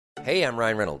Hey, I'm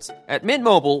Ryan Reynolds. At Mint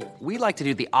Mobile, we like to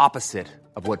do the opposite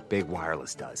of what Big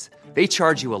Wireless does. They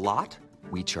charge you a lot,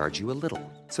 we charge you a little.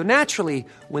 So naturally,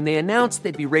 when they announced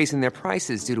they'd be raising their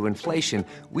prices due to inflation,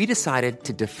 we decided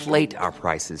to deflate our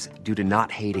prices due to not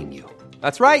hating you.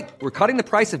 That's right. We're cutting the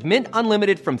price of Mint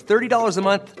Unlimited from $30 a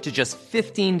month to just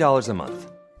 $15 a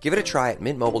month. Give it a try at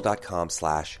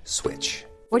mintmobile.com/switch.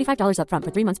 $45 up front for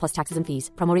 3 months plus taxes and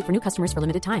fees. Promo rate for new customers for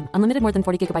limited time. Unlimited more than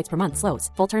 40 gigabytes per month. Slows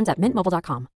full terms at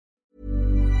mintmobile.com.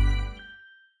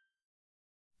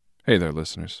 Hey there,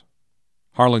 listeners.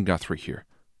 Harlan Guthrie here,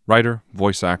 writer,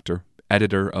 voice actor,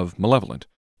 editor of Malevolent,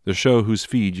 the show whose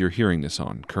feed you're hearing this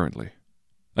on currently.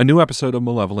 A new episode of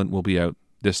Malevolent will be out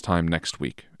this time next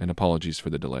week, and apologies for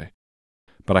the delay.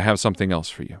 But I have something else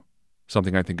for you,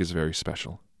 something I think is very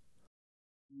special.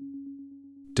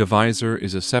 Deviser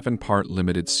is a 7-part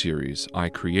limited series I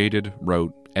created,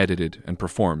 wrote, edited, and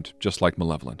performed just like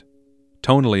Malevolent.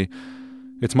 Tonally,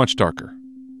 it's much darker,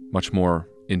 much more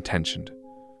intentioned.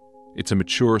 It's a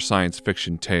mature science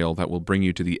fiction tale that will bring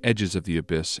you to the edges of the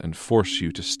abyss and force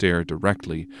you to stare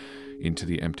directly into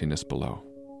the emptiness below.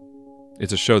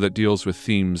 It's a show that deals with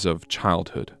themes of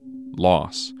childhood,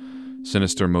 loss,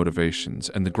 sinister motivations,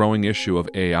 and the growing issue of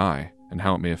AI and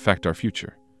how it may affect our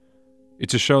future.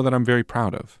 It's a show that I'm very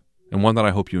proud of, and one that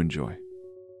I hope you enjoy.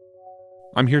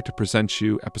 I'm here to present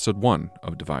you episode 1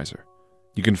 of Deviser.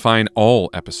 You can find all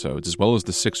episodes, as well as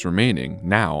the 6 remaining,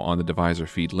 now on the Deviser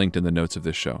feed linked in the notes of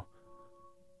this show.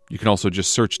 You can also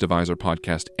just search Deviser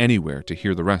Podcast anywhere to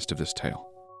hear the rest of this tale.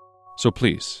 So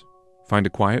please, find a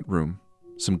quiet room,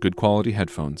 some good quality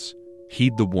headphones,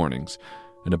 heed the warnings,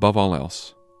 and above all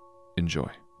else,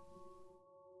 enjoy.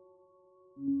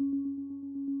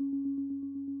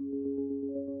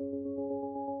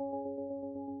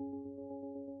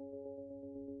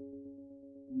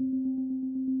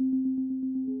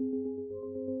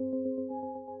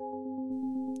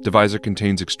 Deviser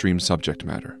contains extreme subject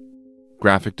matter,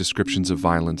 graphic descriptions of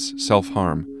violence,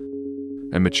 self-harm,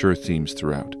 and mature themes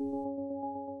throughout.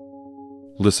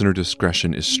 Listener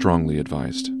discretion is strongly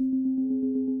advised.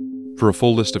 For a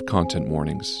full list of content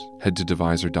warnings, head to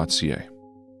deviser.ca.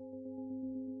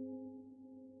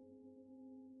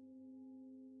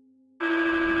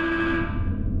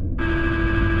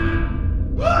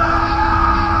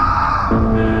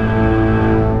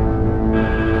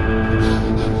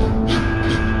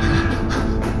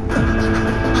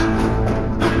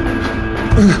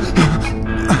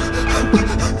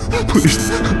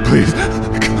 Please,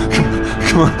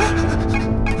 come on.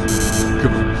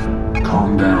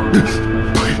 Calm down.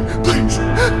 Please,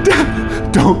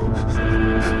 Dad, don't.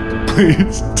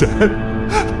 Please, Dad.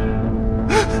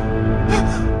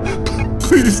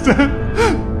 Please, Dad.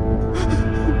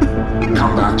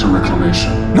 Come back to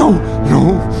reclamation. No,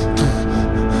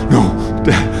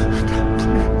 Dad.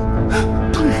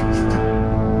 Please.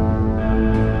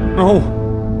 No.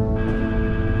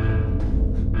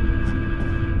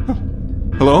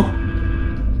 Hello?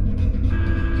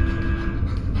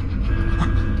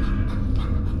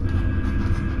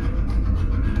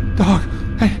 Dog.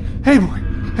 Hey, boy.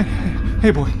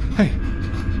 Hey, boy. Hey.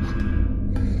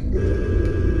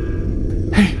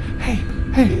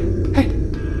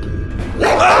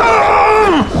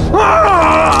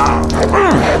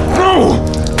 No!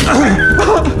 Okay.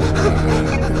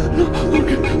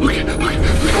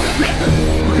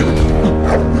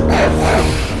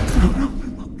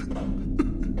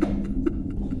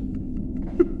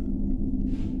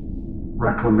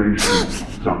 Reclamation,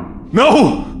 son. No!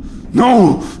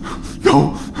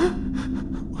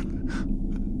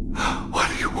 What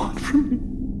do you want from me?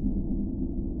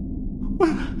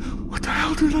 What the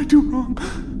hell did I do wrong?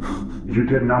 You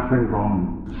did nothing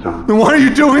wrong, son. Then why are you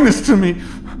doing this to me?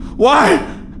 Why?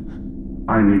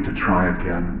 I need to try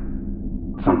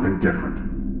again. Something different.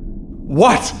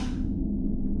 What?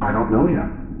 I don't know yet.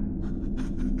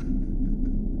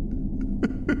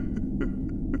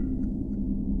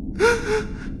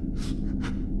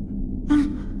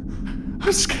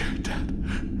 I'm scared, Dad.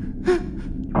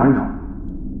 I know.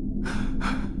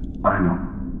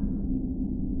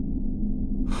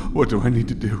 What do I need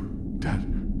to do, Dad?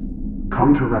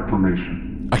 Come to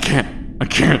reclamation. I can't.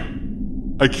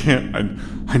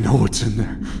 I know what's in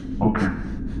there. Okay.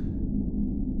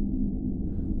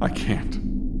 I can't.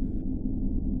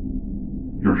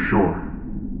 You're sure?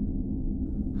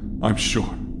 I'm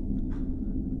sure.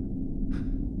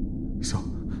 So,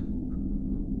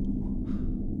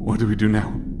 what do we do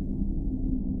now?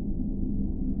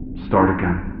 Start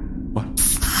again. What?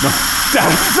 No!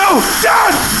 Dad! No!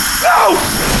 Dad! No!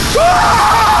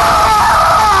 Ah!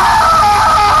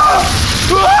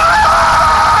 Ah!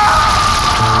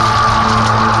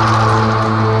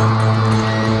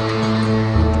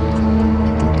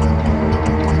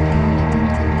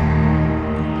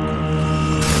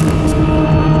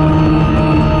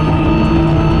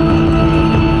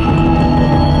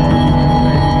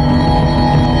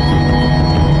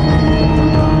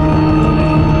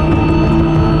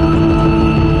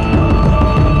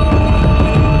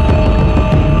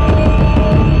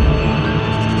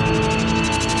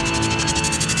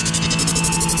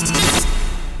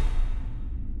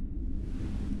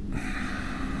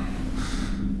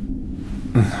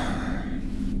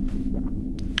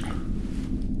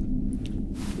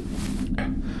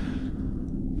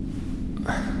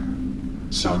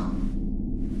 Son.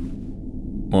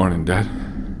 Morning, Dad.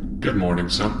 Good morning,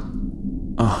 son.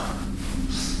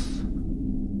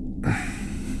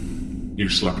 You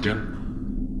slept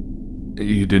in?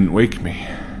 You didn't wake me.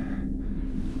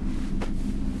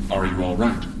 Are you all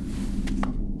right?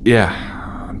 Yeah,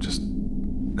 I'm just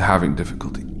having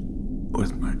difficulty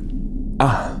with my...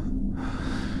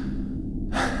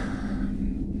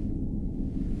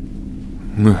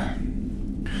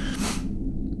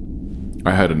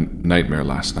 I had a nightmare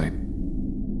last night.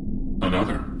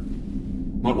 Another?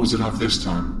 What was it of this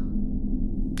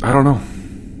time? I don't know.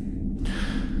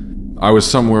 I was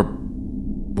somewhere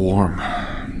warm,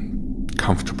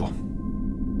 comfortable.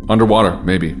 Underwater,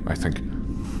 maybe, I think.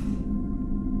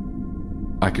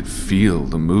 I could feel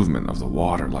the movement of the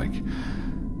water like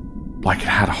it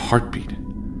had a heartbeat.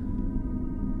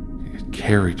 It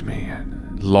carried me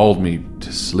and lulled me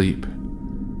to sleep,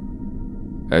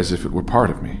 as if it were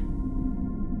part of me.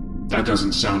 That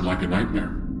doesn't sound like a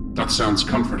nightmare. That sounds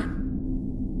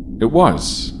comforting. It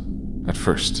was, at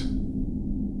first.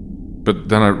 But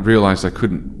then I realized I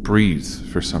couldn't breathe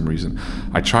for some reason.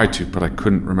 I tried to, but I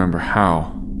couldn't remember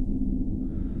how.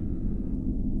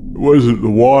 It wasn't the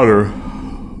water.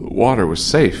 The water was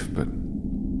safe, but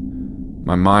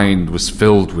my mind was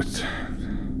filled with...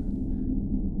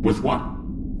 With what?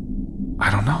 I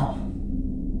don't know.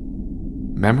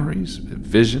 Memories,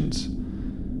 visions,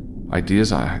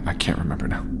 ideas, I can't remember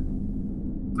now.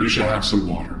 You should have some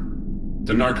water.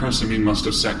 The narcosamine must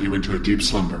have sent you into a deep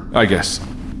slumber. I guess.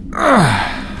 There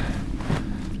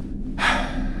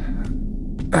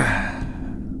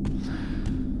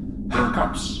are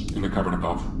cups in the cupboard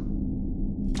above.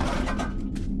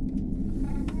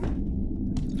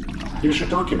 You should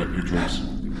document your dreams.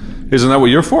 Isn't that what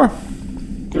you're for?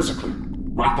 Physically.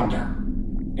 Write them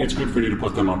down. It's good for you to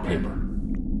put them on paper.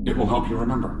 It will help you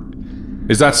remember.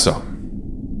 Is that so?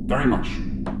 Very much.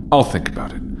 I'll think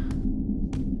about it.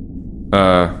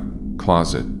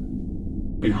 Closet.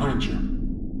 Behind you.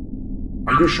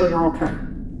 Are you sure you're okay?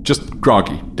 Just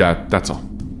groggy, Dad, that's all.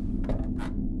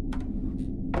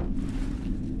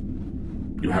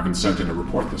 You haven't sent in a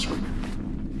report this week.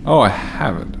 Oh, I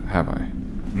haven't, have I?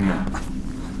 No.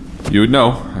 You would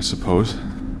know, I suppose.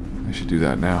 I should do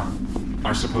that now.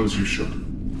 I suppose you should.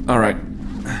 All right.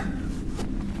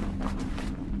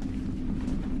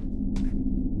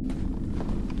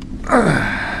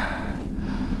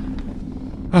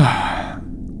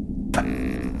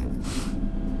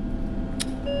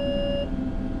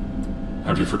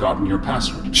 Have you forgotten your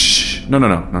password? Shh. No.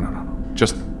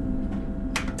 Just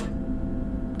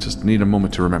need a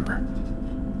moment to remember.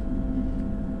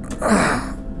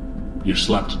 You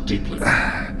slept deeply.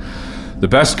 The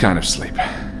best kind of sleep.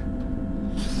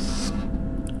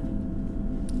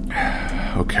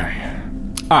 Okay.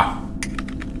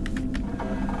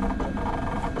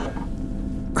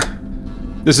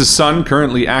 This is Sun,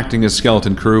 currently acting as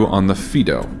skeleton crew on the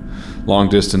Fido,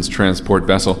 long-distance transport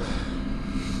vessel.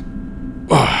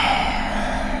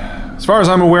 As far as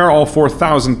I'm aware, all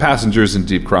 4,000 passengers in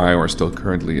Deep Cryo are still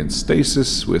currently in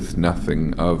stasis, with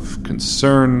nothing of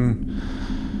concern.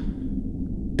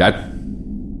 Dad?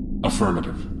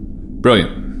 Affirmative.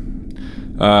 Brilliant.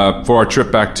 For our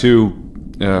trip back to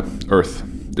Earth.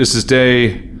 This is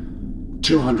day...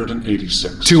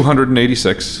 286.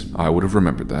 286. I would have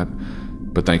remembered that.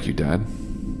 But thank you, Dad.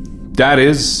 Dad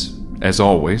is, as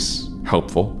always,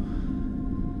 helpful.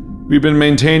 We've been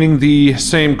maintaining the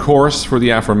same course for the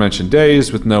aforementioned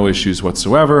days with no issues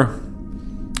whatsoever.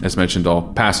 As mentioned,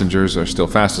 all passengers are still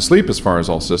fast asleep as far as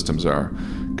all systems are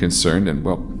concerned, and,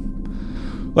 well,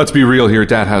 let's be real here,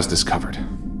 Dad has this covered.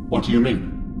 What do you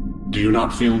mean? Do you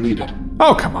not feel needed?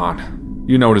 Oh, come on.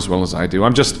 You know it as well as I do.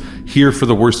 I'm just here for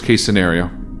the worst-case scenario.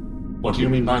 What do you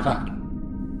mean by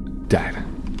that? Dad,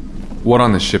 what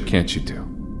on this ship can't you do?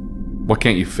 What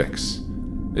can't you fix?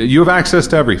 You have access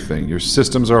to everything. Your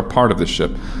systems are a part of the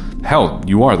ship. Hell,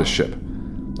 you are the ship.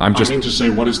 I mean to say,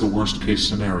 what is the worst-case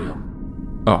scenario?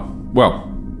 Oh, well,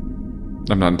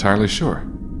 I'm not entirely sure.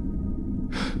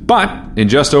 But in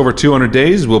just over 200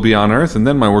 days, we'll be on Earth, and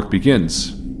then my work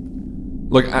begins.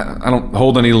 Look, I don't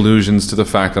hold any illusions to the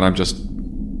fact that I'm just,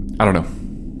 I don't know,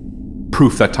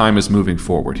 proof that time is moving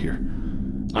forward here.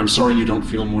 I'm sorry you don't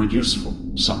feel more useful,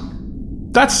 son.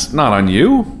 That's not on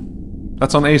you.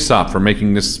 That's on Aesop for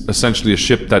making this essentially a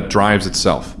ship that drives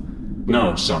itself.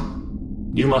 No,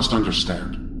 son. You must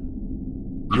understand.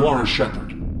 You are a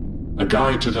shepherd, a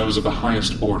guide to those of the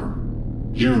highest order.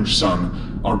 You,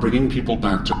 son, are bringing people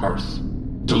back to Earth,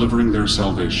 delivering their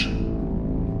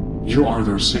salvation. You are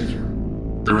their savior.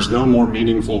 There is no more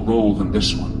meaningful role than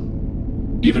this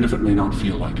one, even if it may not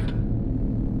feel like it.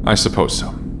 I suppose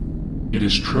so. It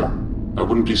is true. I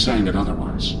wouldn't be saying it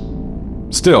otherwise.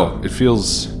 Still, it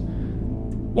feels...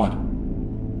 What?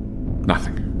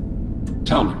 nothing.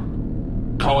 Tell me.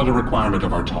 Call it a requirement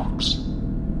of our talks.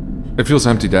 It feels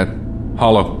empty, Dad.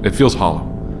 Hollow. It feels hollow.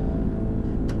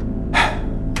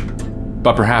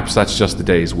 But perhaps that's just the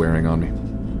days wearing on me.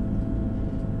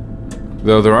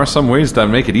 Though there are some ways that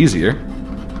make it easier.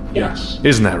 Yes.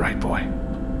 Isn't that right, boy?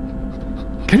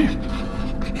 Come here.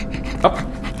 Up.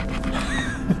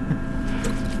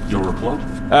 Your report?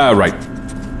 Right.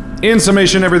 In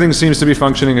summation, everything seems to be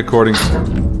functioning according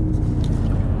to...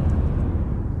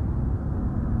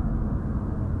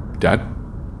 Dad?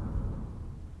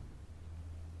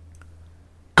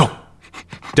 Go!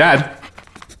 Dad!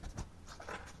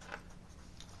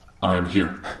 I am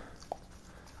here.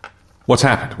 What's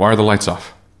happened? Why are the lights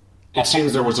off? It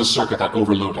seems there was a circuit that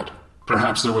overloaded.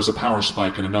 Perhaps there was a power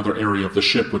spike in another area of the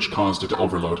ship which caused it to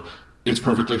overload. It's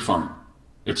perfectly fine.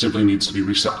 It simply needs to be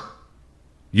reset.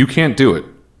 You can't do it.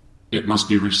 It must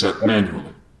be reset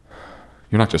manually.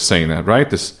 You're not just saying that, right?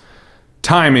 This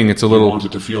timing, it's a I little... want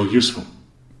it to feel useful.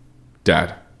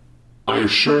 Dad. I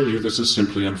assure you this is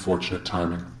simply unfortunate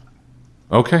timing.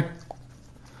 Okay.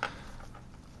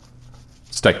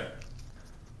 Stay.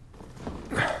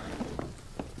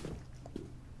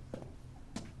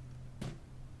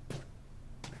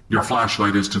 Your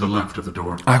flashlight is to the left of the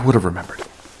door. I would have remembered.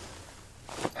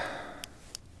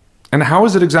 And how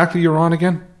is it exactly you're on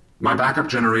again? My backup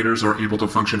generators are able to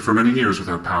function for many years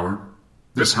without power.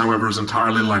 This, however, is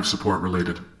entirely life support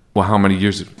related. Well, how many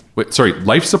years... Wait, sorry,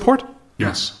 life support?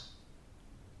 Yes.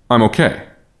 I'm okay.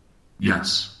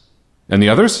 Yes. And the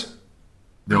others?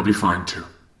 They'll be fine too.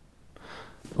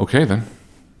 Okay, then.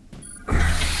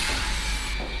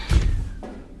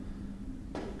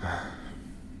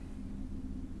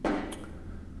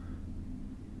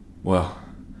 Well,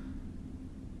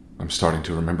 I'm starting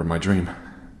to remember my dream.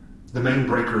 The main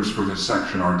breakers for this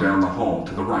section are down the hall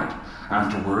to the right.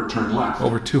 Afterward, turn left.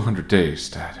 Over 200 days,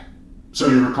 Dad. So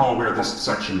you recall where this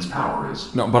section's power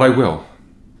is? No, but I will.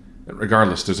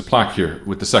 Regardless, there's a plaque here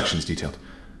with the sections detailed.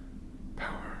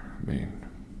 Power, main,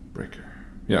 breaker.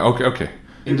 Yeah, okay.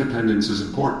 Independence is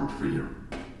important for you.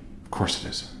 Of course it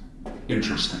is.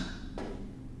 Interesting.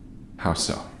 How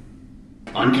so?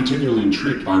 I'm continually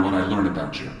intrigued by what I learn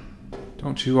about you.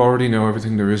 Don't you already know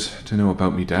everything there is to know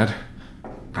about me, Dad?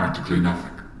 Practically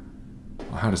nothing.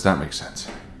 Well, how does that make sense?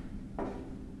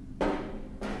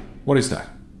 What is that?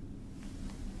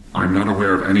 I'm not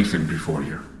aware of anything before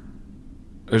you.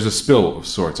 There's a spill of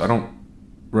sorts. I don't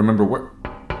remember where...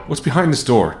 What's behind this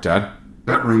door, Dad?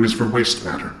 That room is for waste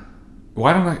matter.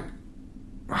 Why don't I...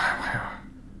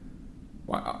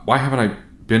 Why haven't I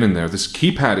been in there? This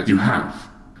keypad is... You have.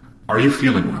 Are you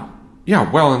feeling well?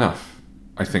 Yeah, well enough,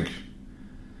 I think.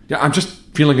 Yeah, I'm just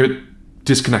feeling a bit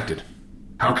disconnected.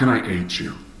 How can I aid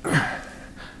you?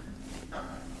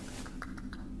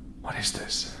 What is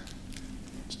this?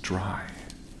 It's dry.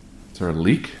 Is there a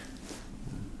leak?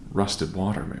 Rusted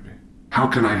water, maybe. How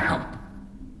can I help?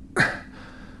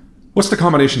 What's the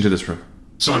combination to this room?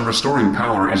 Son, restoring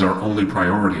power is our only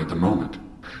priority at the moment.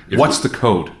 What's the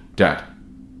code, Dad?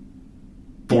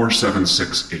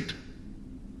 4768.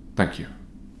 Thank you.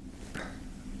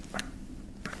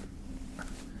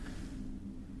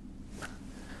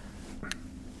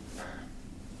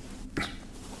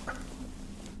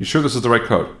 You sure this is the right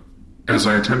code? As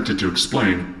I attempted to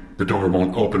explain, the door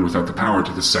won't open without the power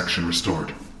to this section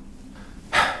restored.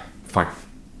 Fine.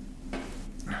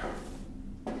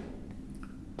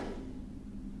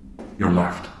 Your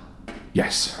left.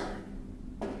 Yes.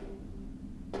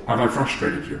 Have I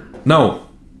frustrated you? No.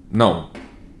 No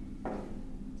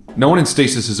one in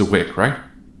stasis is awake, right?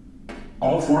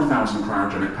 All 4,000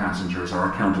 cryogenic passengers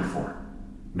are accounted for.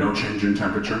 No change in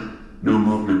temperature, no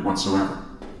movement whatsoever.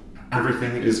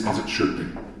 Everything is as it should be.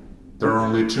 There are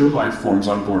only 2 life forms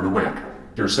on board awake.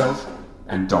 Yourself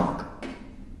and Dog.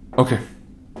 Okay.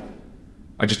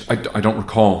 I don't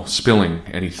recall spilling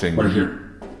anything. We're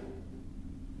here.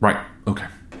 Right, okay.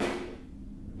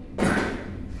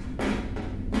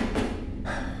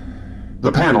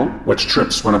 The panel, which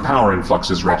trips when a power influx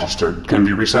is registered, can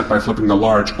be reset by flipping the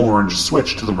large orange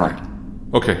switch to the right.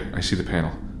 Okay, I see the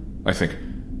panel. I think.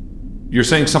 You're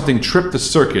saying something tripped the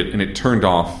circuit and it turned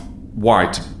off. Why?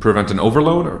 To prevent an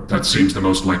overload? Or That seems the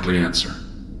most likely answer.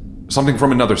 something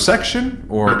from another section?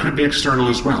 Or... It could be external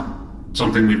as well.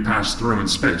 Something we've passed through in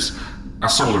space. A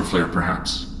solar flare,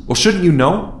 perhaps. Well, shouldn't you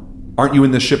know? Aren't you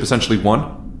in this ship essentially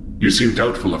one? You seem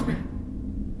doubtful of me.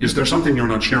 Is there something you're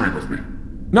not sharing with me?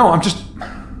 No,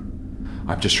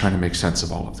 I'm just trying to make sense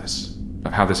of all of this,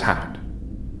 of how this happened.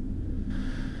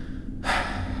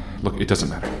 Look, it doesn't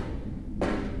matter.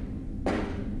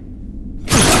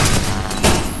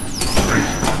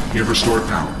 Great. You've restored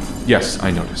power. Yes,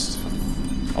 I noticed.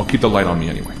 I'll keep the light on me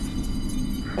anyway.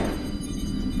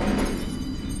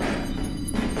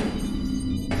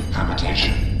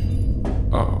 Habitation.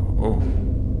 Oh.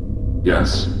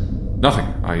 Yes? Nothing.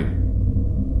 I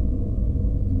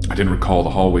didn't recall the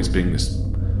hallways being this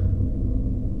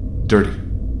dirty.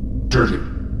 Dirty?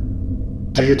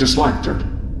 Do you dislike dirt?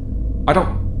 I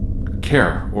don't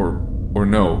care or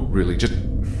know, really. Just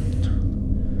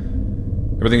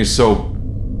everything is so...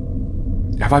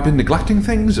 Have I been neglecting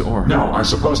things, or... No, I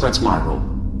suppose that's my role.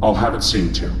 I'll have it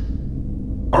seen to.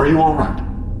 Are you all right?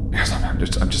 Yes, I'm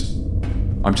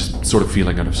just sort of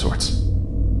feeling out of sorts.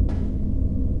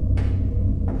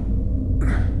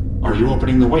 Are you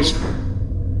opening the waste room?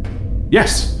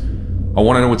 Yes. I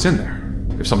want to know what's in there.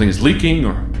 If something is leaking,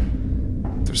 or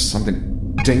if there's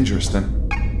something dangerous, then...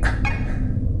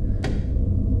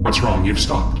 What's wrong? You've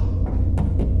stopped.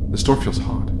 The store feels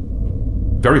hot.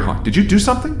 Very hot. Did you do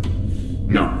something?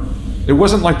 No. It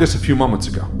wasn't like this a few moments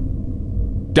ago.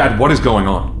 Dad, what is going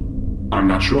on? I'm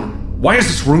not sure. Why is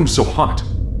this room so hot?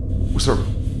 Was there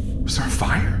a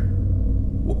fire?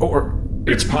 Or...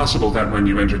 It's possible that when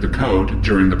you entered the code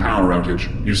during the power outage,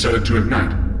 you set it to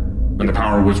ignite. When the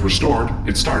power was restored,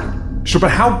 it started. Sure,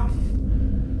 but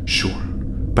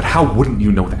how wouldn't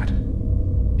you know that?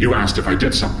 You asked if I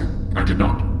did something. I did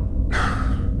not.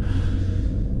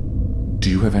 Do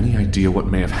you have any idea what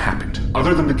may have happened?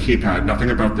 Other than the keypad,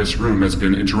 nothing about this room has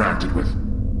been interacted with.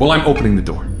 Well, I'm opening the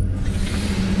door.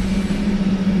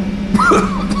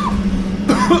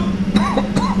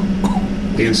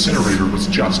 The incinerator was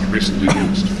just recently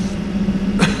used.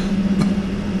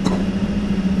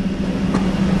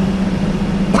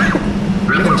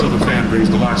 Wait until the fan brings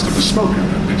the last of the smoke out,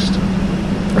 at least.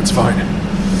 That's fine.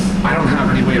 I don't have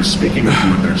any way of speaking with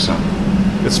you in there, son.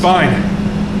 It's fine.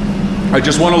 I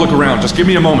just want to look around. Just give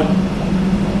me a moment.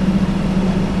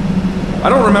 I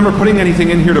don't remember putting anything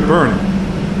in here to burn.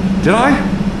 Did I?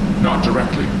 Not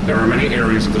directly. There are many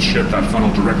areas of the ship that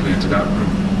funnel directly into that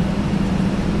room.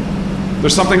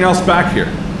 There's something else back here.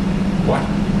 What?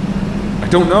 I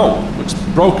don't know. It's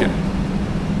broken.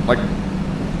 Like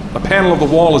a panel of the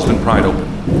wall has been pried open.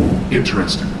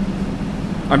 Interesting.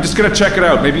 I'm just gonna check it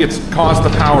out. Maybe it's caused the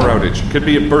power outage. Could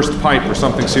be a burst pipe or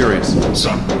something serious.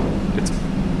 Son. It's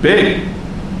big.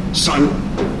 Son.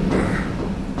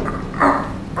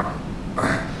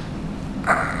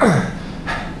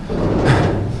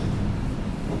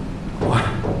 What?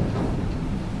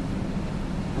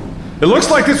 It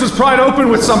looks like this was pried open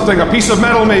with something, a piece of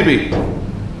metal maybe.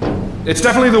 It's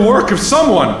definitely the work of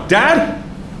someone. Dad?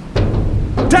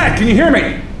 Dad, can you hear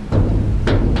me?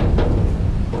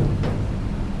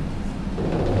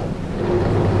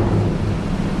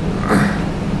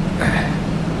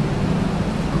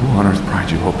 Who on earth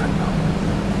pried you open?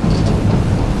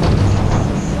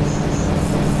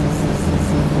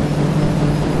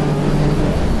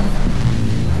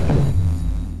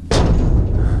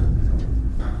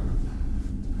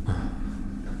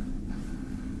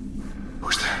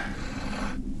 Who's there?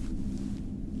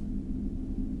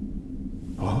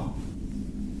 Hello?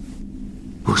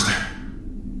 Who's there?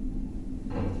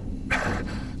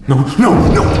 No, no,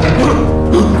 no!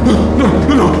 No, no,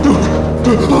 no!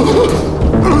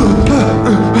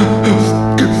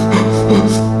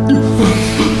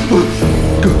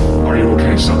 Are you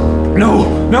okay, son? No,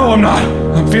 I'm not.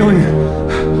 I'm feeling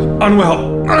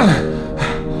unwell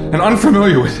and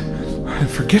unfamiliar with and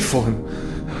forgetful and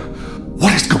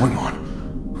what is going on?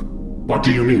 What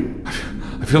do you mean?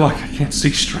 I feel like I can't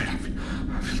see straight.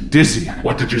 I feel dizzy.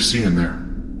 What did you see in there?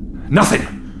 Nothing.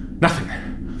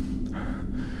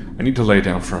 I need to lay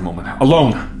down for a moment.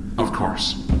 Alone. Of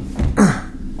course.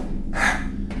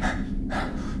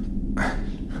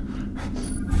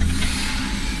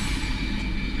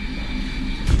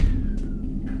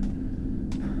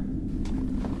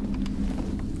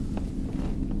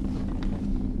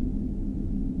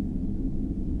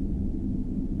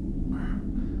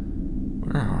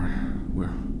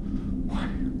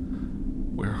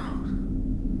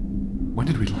 When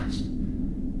did we last?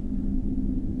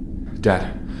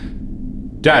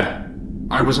 Dad!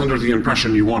 I was under the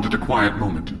impression you wanted a quiet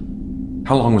moment.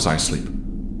 How long was I asleep?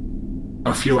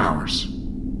 A few hours.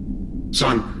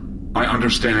 Son, I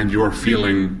understand you're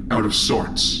feeling out of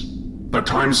sorts, but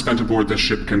time spent aboard this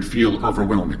ship can feel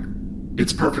overwhelming.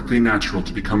 It's perfectly natural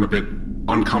to become a bit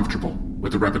uncomfortable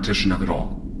with the repetition of it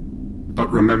all. But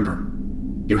remember,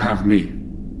 you have me,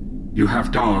 you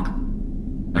have Dog,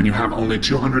 and you have only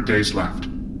 200 days left.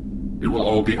 It will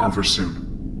all be over soon.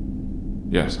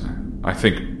 Yes, I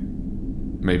think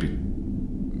maybe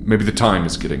the time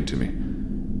is getting to me.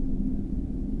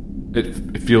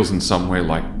 It feels in some way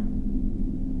like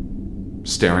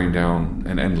staring down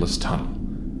an endless tunnel,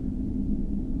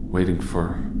 waiting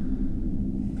for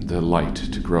the light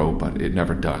to grow, but it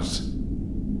never does.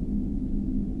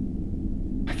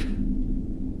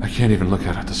 I can't even look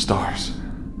out at the stars.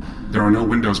 There are no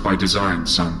windows by design,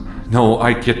 son. No,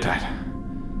 I get that.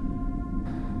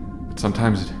 But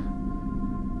sometimes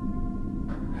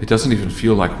it doesn't even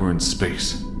feel like we're in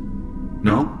space.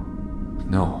 No?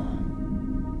 No.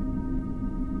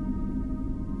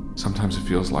 Sometimes it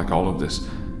feels like all of this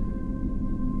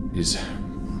is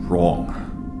wrong.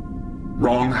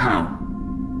 Wrong how?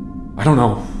 I don't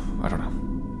know.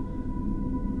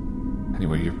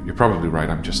 Anyway, you're probably right.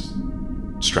 I'm just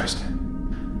stressed.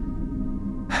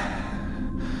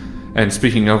 And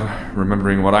speaking of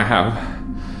remembering what I have,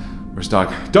 where's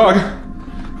Dog? Dog!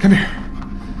 Come here.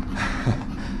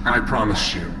 I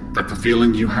promise you that the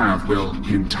feeling you have will,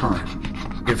 in time,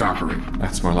 evaporate.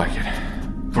 That's more like it.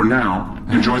 For now,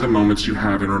 enjoy the moments you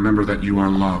have and remember that you are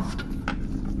loved.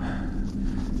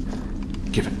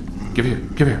 Give it. Give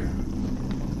here.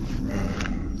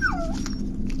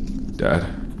 Dad,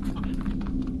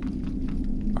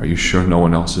 are you sure no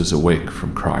one else is awake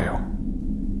from cryo?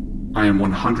 I am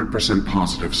 100%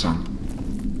 positive, son.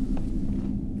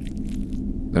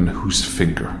 Then whose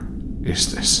finger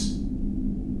is this?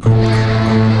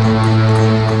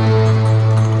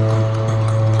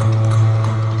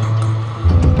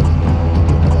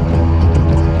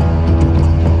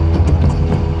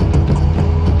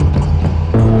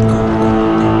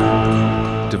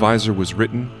 Deviser was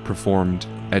written, performed,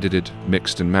 edited,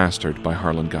 mixed, and mastered by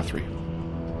Harlan Guthrie.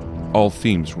 All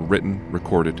themes were written,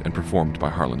 recorded, and performed by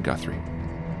Harlan Guthrie.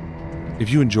 If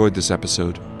you enjoyed this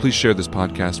episode, please share this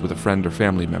podcast with a friend or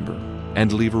family member,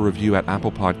 and leave a review at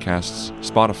Apple Podcasts,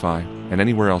 Spotify, and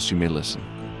anywhere else you may listen.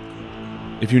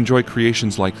 If you enjoy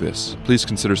creations like this, please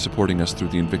consider supporting us through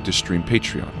the Invictus Stream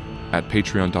Patreon at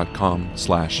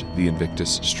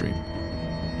patreon.com/theinvictusstream.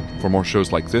 For more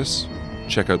shows like this,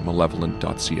 check out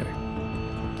malevolent.ca.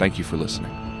 Thank you for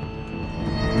listening.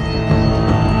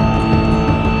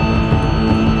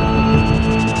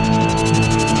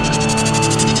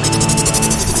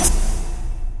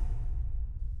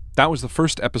 That was the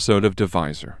first episode of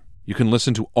Deviser. You can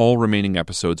listen to all remaining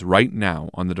episodes right now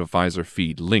on the Deviser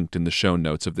feed linked in the show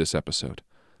notes of this episode.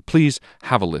 Please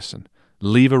have a listen,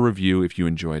 leave a review if you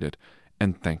enjoyed it,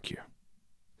 and thank you.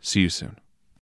 See you soon.